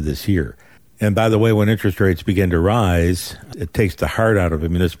the end of this year. And by the way, when interest rates begin to rise, it takes the heart out of a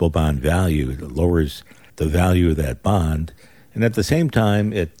municipal bond value. It lowers the value of that bond. And at the same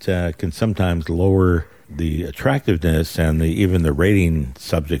time, it can sometimes lower the attractiveness and even the rating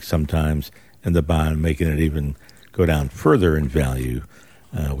subject sometimes in the bond, making it even go down further in value,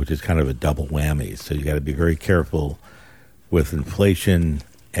 which is kind of a double whammy. So you got to be very careful with inflation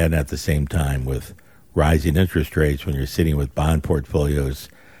and at the same time with rising interest rates when you're sitting with bond portfolios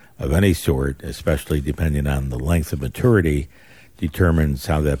of any sort, especially depending on the length of maturity, determines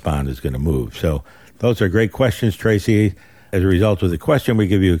how that bond is going to move. So those are great questions, Tracy. As a result of the question, we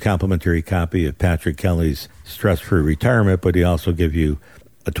give you a complimentary copy of Patrick Kelly's Stress-Free Retirement, but he also give you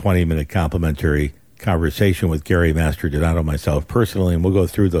a 20-minute complimentary conversation with Gary Masterdonato, myself personally, and we'll go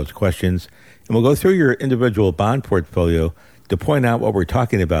through those questions. And we'll go through your individual bond portfolio to point out what we're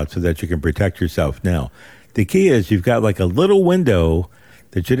talking about so that you can protect yourself now. The key is you've got like a little window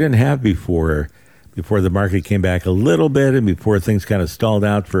that you didn't have before the market came back a little bit and before things kind of stalled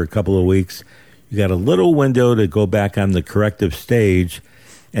out for a couple of weeks. You got a little window to go back on the corrective stage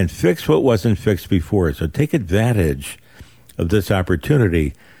and fix what wasn't fixed before. So take advantage of this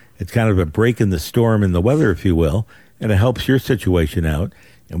opportunity. It's kind of a break in the storm in the weather, if you will, and it helps your situation out.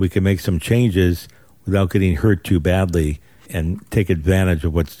 And we can make some changes without getting hurt too badly and take advantage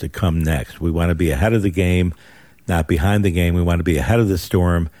of what's to come next. We want to be ahead of the game, not behind the game. We want to be ahead of the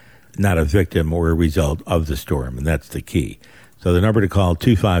storm, not a victim or a result of the storm, and that's the key. So the number to call,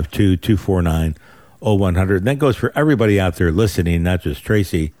 252-249-0100. And that goes for everybody out there listening, not just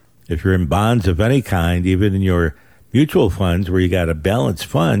Tracy. If you're in bonds of any kind, even in your mutual funds where you got a balanced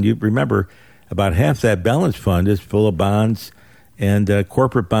fund, you remember about half that balanced fund is full of bonds and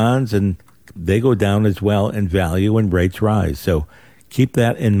corporate bonds, and they go down as well in value when rates rise. So keep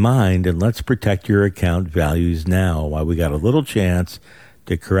that in mind, and let's protect your account values now while we got a little chance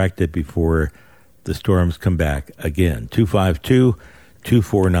to correct it before the storms come back again.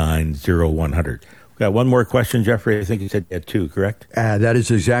 252-249-0100. We've got one more question, Jeffrey. I think you said you had two, correct? That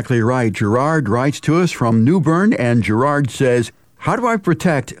is exactly right. Gerard writes to us from New Bern, and Gerard says, how do I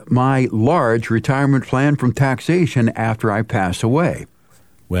protect my large retirement plan from taxation after I pass away?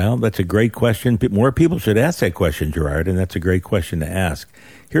 Well, that's a great question. More people should ask that question, Gerard, and that's a great question to ask.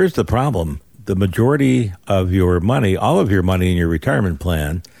 Here's the problem. The majority of your money, all of your money in your retirement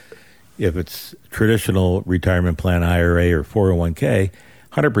plan, if it's traditional retirement plan, IRA or 401k,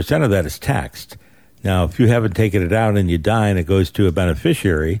 100% of that is taxed. Now, if you haven't taken it out and you die and it goes to a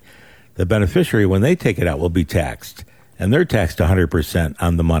beneficiary, the beneficiary, when they take it out, will be taxed. And they're taxed 100%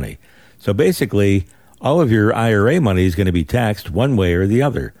 on the money. So basically, all of your IRA money is going to be taxed one way or the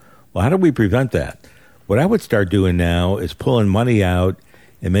other. Well, how do we prevent that? What I would start doing now is pulling money out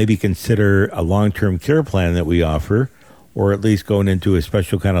and maybe consider a long-term care plan that we offer, or at least going into a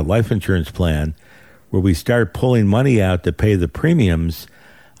special kind of life insurance plan where we start pulling money out to pay the premiums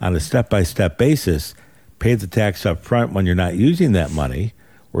on a step-by-step basis, pay the tax up front when you're not using that money,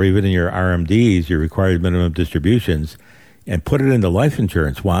 or even in your RMDs, your required minimum distributions, and put it into life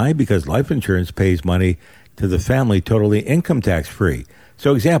insurance. Why? Because life insurance pays money to the family totally income tax free.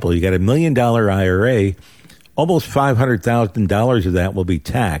 So example, you got $1 million IRA, almost $500,000 of that will be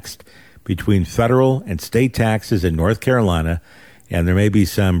taxed between federal and state taxes in North Carolina, and there may be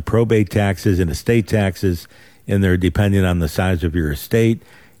some probate taxes and estate taxes in there depending on the size of your estate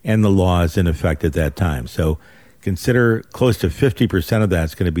and the laws in effect at that time. So consider close to 50% of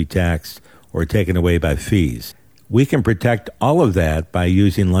that's going to be taxed or taken away by fees. We can protect all of that by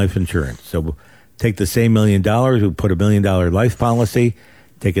using life insurance. So we'll take the same $1 million, we'll put $1 million life policy,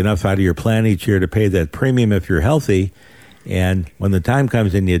 take enough out of your plan each year to pay that premium if you're healthy, and when the time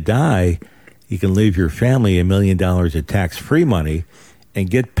comes and you die, you can leave your family $1 million of tax-free money and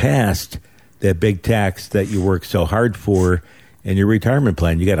get past that big tax that you work so hard for in your retirement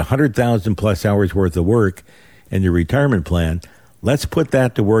plan. You got 100,000 plus hours worth of work in your retirement plan. Let's put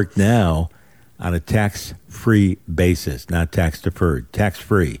that to work now on a tax-free basis, not tax-deferred,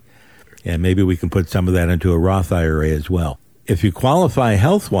 tax-free. And maybe we can put some of that into a Roth IRA as well. If you qualify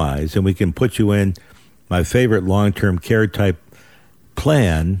health-wise, and we can put you in my favorite long-term care type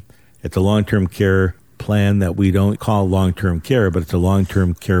plan. It's a long-term care plan that we don't call long-term care, but it's a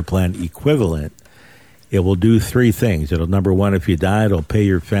long-term care plan equivalent. It will do three things. It'll, number one, if you die, it'll pay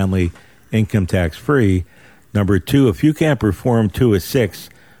your family income tax-free. Number two, if you can't perform 2 of 6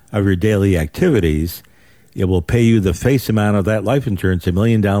 of your daily activities, it will pay you the face amount of that life insurance, $1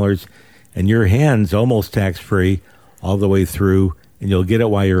 million, in your hands, almost tax-free, all the way through, and you'll get it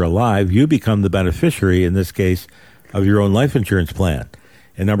while you're alive. You become the beneficiary, in this case, of your own life insurance plan.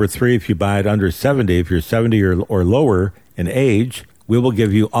 And number three, if you buy it under 70, if you're 70 or lower in age, we will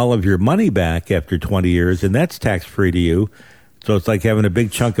give you all of your money back after 20 years, and that's tax-free to you. So it's like having a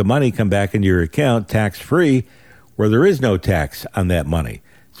big chunk of money come back into your account tax-free, where there is no tax on that money.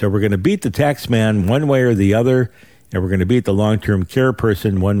 So we're going to beat the tax man one way or the other, and we're going to beat the long-term care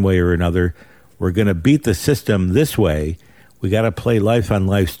person one way or another. We're going to beat the system this way. We got to play life on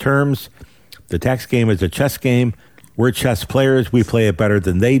life's terms. The tax game is a chess game. We're chess players. We play it better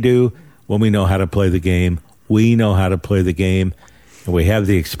than they do. When we know how to play the game, we know how to play the game, and we have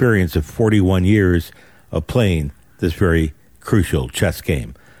the experience of 41 years of playing this very crucial chess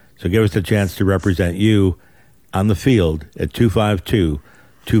game. So give us a chance to represent you on the field at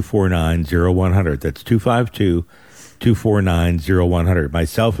 252-249-0100. That's 252-249-0100.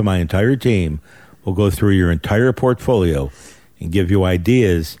 Myself and my entire team will go through your entire portfolio and give you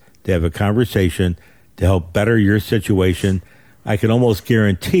ideas to have a conversation to help better your situation. I can almost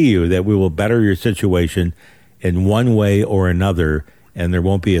guarantee you that we will better your situation in one way or another, and there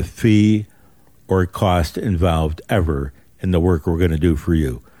won't be a fee or cost involved ever in the work we're going to do for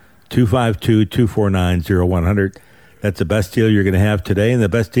you. 252-249-0100. That's the best deal you're going to have today, and the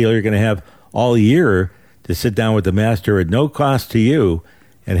best deal you're going to have all year, to sit down with the master at no cost to you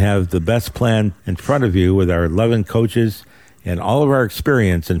and have the best plan in front of you with our 11 coaches and all of our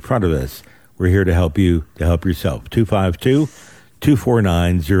experience in front of us. We're here to help you, to help yourself.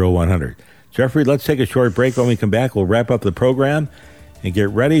 252-249-0100. Jeffrey, let's take a short break. When we come back, we'll wrap up the program and get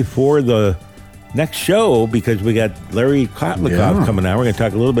ready for the next show, because we got Larry Kotlikov coming out. We're going to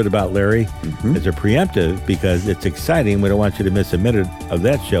talk a little bit about Larry as a preemptive, because it's exciting. We don't want you to miss a minute of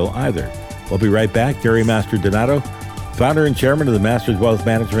that show either. We'll be right back. Gary Masterdonato, founder and chairman of the Masters Wealth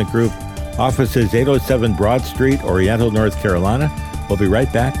Management Group. Offices 807 Broad Street, Oriental, North Carolina. We'll be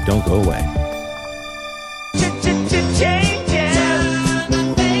right back. Don't go away.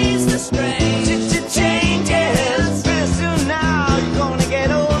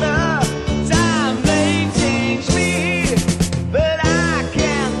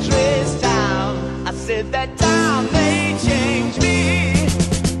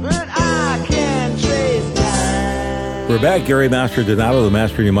 We're back. Gary Masterdonato, the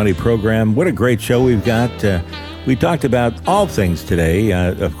Mastering Your Money program. What a great show we've got. We talked about all things today.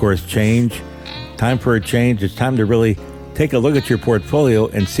 Of course, change. Time for a change. It's time to really take a look at your portfolio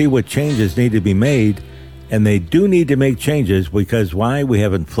and see what changes need to be made. And they do need to make changes, because why? We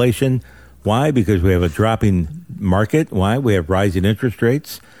have inflation. Why? Because we have a dropping market. Why? We have rising interest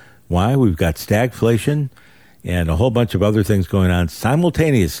rates. Why? We've got stagflation and a whole bunch of other things going on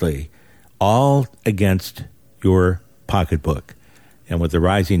simultaneously, all against your pocketbook. And with the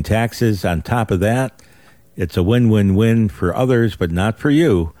rising taxes on top of that, it's a win-win-win for others, but not for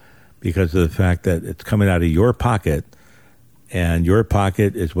you, because of the fact that it's coming out of your pocket, and your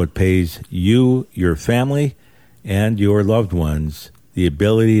pocket is what pays you, your family, and your loved ones the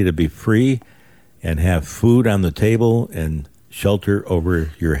ability to be free and have food on the table and shelter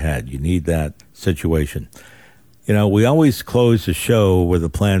over your head. You need that situation. You know, we always close the show with a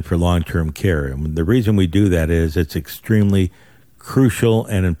plan for long-term care. And the reason we do that is it's extremely crucial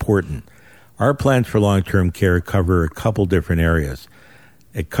and important. Our plans for long-term care cover a couple different areas.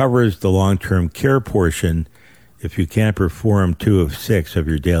 It covers the long-term care portion if you can't perform 2 of 6 of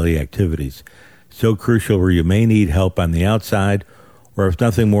your daily activities. So crucial, where you may need help on the outside, or if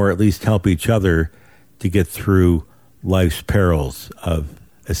nothing more, at least help each other to get through life's perils of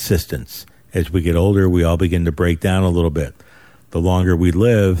assistance. As we get older, we all begin to break down a little bit. The longer we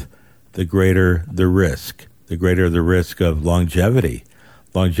live, the greater the risk. The greater the risk of longevity.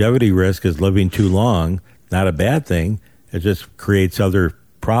 Longevity risk is living too long, not a bad thing. It just creates other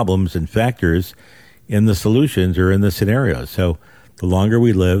problems and factors in the solutions or in the scenarios. So the longer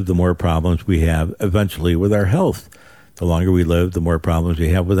we live, the more problems we have eventually with our health. The longer we live, the more problems we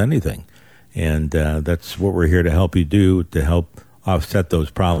have with anything. And that's what we're here to help you do, to help offset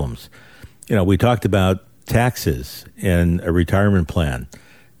those problems. You know, we talked about taxes and a retirement plan.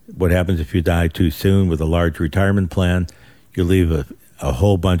 What happens if you die too soon with a large retirement plan? You leave a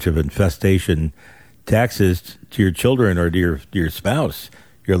whole bunch of infestation taxes to your children or to your spouse,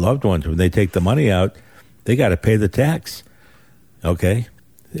 your loved ones. When they take the money out, they got to pay the tax. okay?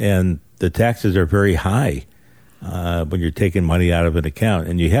 And the taxes are very high when you're taking money out of an account.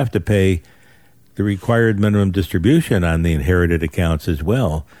 And you have to pay the required minimum distribution on the inherited accounts as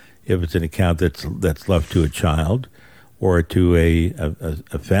well, if it's an account that's left to a child or to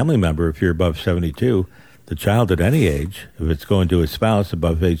a family member. If you're above 72, the child at any age, if it's going to a spouse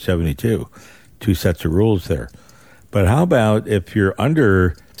above age 72, two sets of rules there. But how about if you're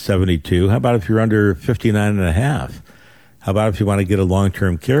under 72? How about if you're under 59 and a half? How about if you want to get a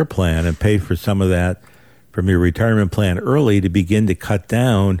long-term care plan and pay for some of that from your retirement plan early to begin to cut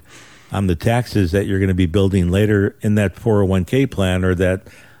down on the taxes that you're going to be building later in that 401k plan or that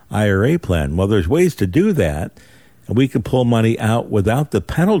IRA plan? Well, there's ways to do that, and we can pull money out without the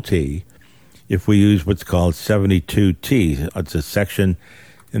penalty if we use what's called 72T. It's a section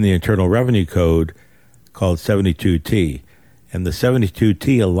in the Internal Revenue Code called 72T. And the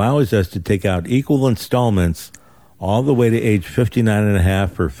 72T allows us to take out equal installments all the way to age 59 and a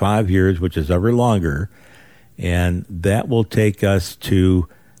half for 5 years, which is ever longer. And that will take us to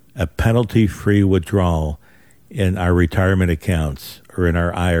a penalty-free withdrawal in our retirement accounts or in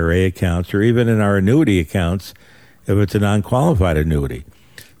our IRA accounts or even in our annuity accounts if it's a non-qualified annuity.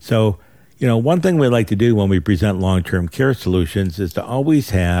 So, one thing we like to do when we present long-term care solutions is to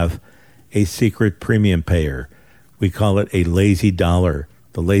always have a secret premium payer. We call it a lazy dollar.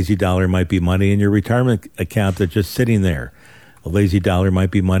 The lazy dollar might be money in your retirement account that's just sitting there. A lazy dollar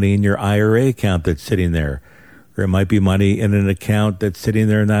might be money in your IRA account that's sitting there. Or it might be money in an account that's sitting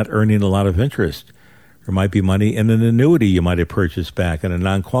there not earning a lot of interest. Or it might be money in an annuity you might have purchased back, in a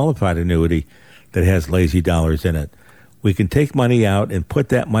non-qualified annuity that has lazy dollars in it. We can take money out and put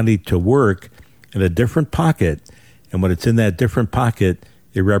that money to work in a different pocket. And when it's in that different pocket,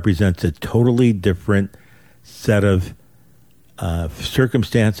 it represents a totally different set of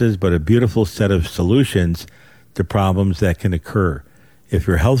circumstances, but a beautiful set of solutions to problems that can occur. If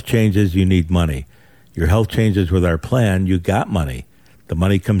your health changes, you need money. Your health changes with our plan, you got money. The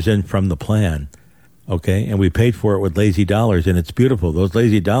money comes in from the plan, okay? And we paid for it with lazy dollars, and it's beautiful. Those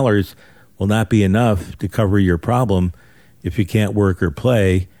lazy dollars will not be enough to cover your problem if you can't work or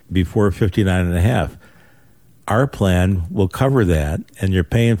play before 59 and a half. Our plan will cover that, and you're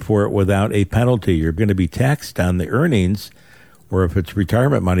paying for it without a penalty. You're going to be taxed on the earnings, or if it's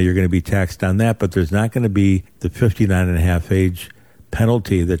retirement money, you're going to be taxed on that, but there's not going to be the 59 and a half age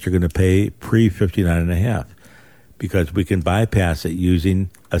penalty that you're going to pay pre-59 and a half, because we can bypass it using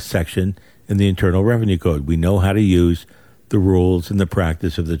a section in the Internal Revenue Code. We know how to use the rules and the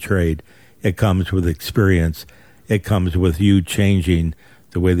practice of the trade. It comes with experience. It comes with you changing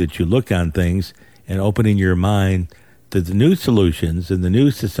the way that you look on things and opening your mind to the new solutions in the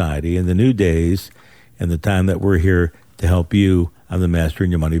new society and the new days and the time that we're here to help you on the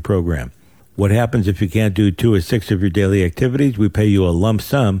Mastering Your Money program. What happens if you can't do 2 or 6 of your daily activities? We pay you a lump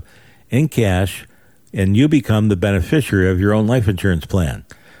sum in cash, and you become the beneficiary of your own life insurance plan.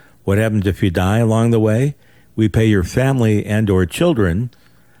 What happens if you die along the way? We pay your family and or children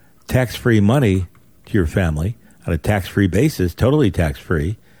tax-free money to your family on a tax-free basis, totally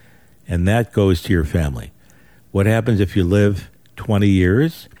tax-free, and that goes to your family. What happens if you live 20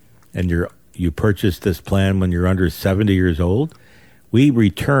 years and you purchase this plan when you're under 70 years old? We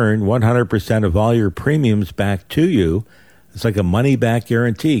return 100% of all your premiums back to you. It's like a money-back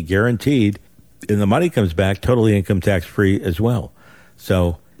guarantee, guaranteed, and the money comes back totally income tax-free as well.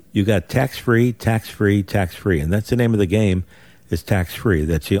 So you got tax-free, tax-free, tax-free, and that's the name of the game, is tax-free.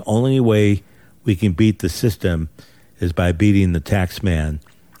 That's the only way we can beat the system, is by beating the tax man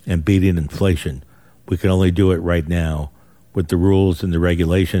and beating inflation. We can only do it right now with the rules and the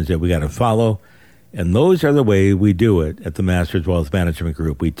regulations that we got to follow. And those are the way we do it at the Masters Wealth Management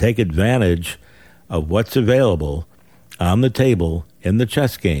Group. We take advantage of what's available on the table in the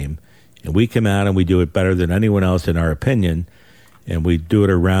chess game, and we come out and we do it better than anyone else in our opinion, and we do it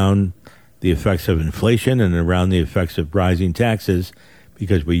around the effects of inflation and around the effects of rising taxes,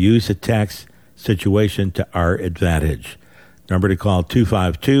 because we use the tax situation to our advantage. Number to call,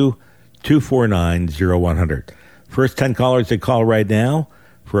 252-249-0100. First 10 callers that call right now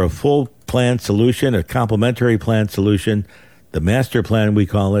for a full plan solution, a complimentary plan solution, the master plan we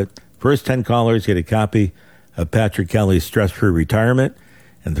call it. First 10 callers get a copy of Patrick Kelly's Stress-Free Retirement,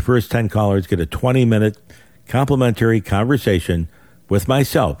 and the first 10 callers get a 20-minute complimentary conversation with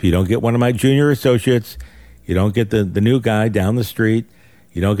myself. You don't get one of my junior associates. You don't get the new guy down the street.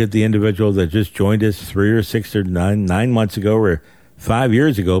 You don't get the individual that just joined us 3 or 6 or 9 months ago or 5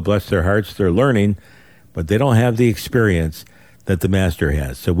 years ago. Bless their hearts, they're learning, but they don't have the experience that the master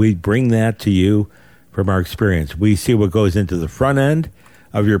has. So we bring that to you from our experience. We see what goes into the front end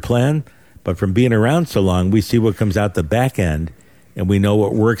of your plan, but from being around so long, we see what comes out the back end and we know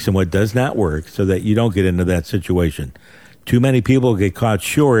what works and what does not work so that you don't get into that situation. Too many people get caught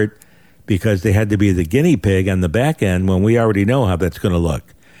short because they had to be the guinea pig on the back end when we already know how that's going to look.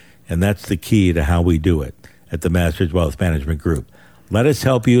 And that's the key to how we do it at the Masters Wealth Management Group. Let us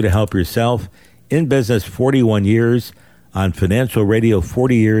help you to help yourself. In business 41 years, on financial radio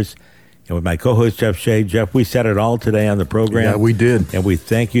 40 years, and with my co-host Jeff Shea. Jeff, we said it all today on the program. Yeah, we did. And we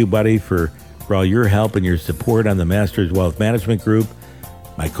thank you, buddy, for all your help and your support on the Masters Wealth Management Group.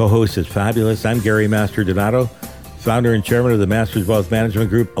 My co-host is fabulous. I'm Gary Master Donato, founder and chairman of the Masters Wealth Management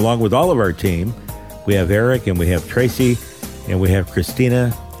Group, along with all of our team. We have Eric, and we have Tracy, and we have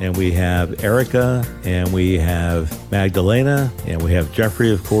Christina, and we have Erica, and we have Magdalena, and we have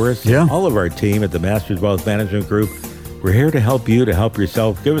Jeffrey, of course. Yeah. All of our team at the Masters Wealth Management Group. We're here to help you, to help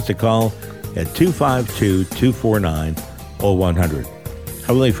yourself. Give us a call at 252-249-0100.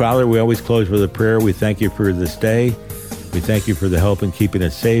 Heavenly Father, we always close with a prayer. We thank you for this day. We thank you for the help in keeping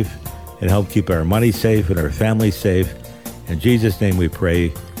us safe and help keep our money safe and our families safe. In Jesus' name we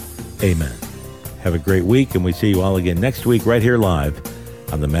pray, amen. Have a great week, and we see you all again next week right here live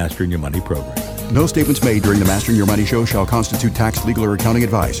on the Mastering Your Money program. No statements made during the Mastering Your Money show shall constitute tax, legal, or accounting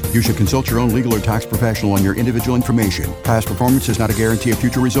advice. You should consult your own legal or tax professional on your individual information. Past performance is not a guarantee of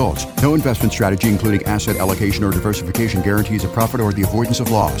future results. No investment strategy, including asset allocation or diversification, guarantees a profit or the avoidance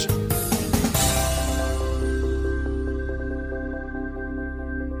of loss.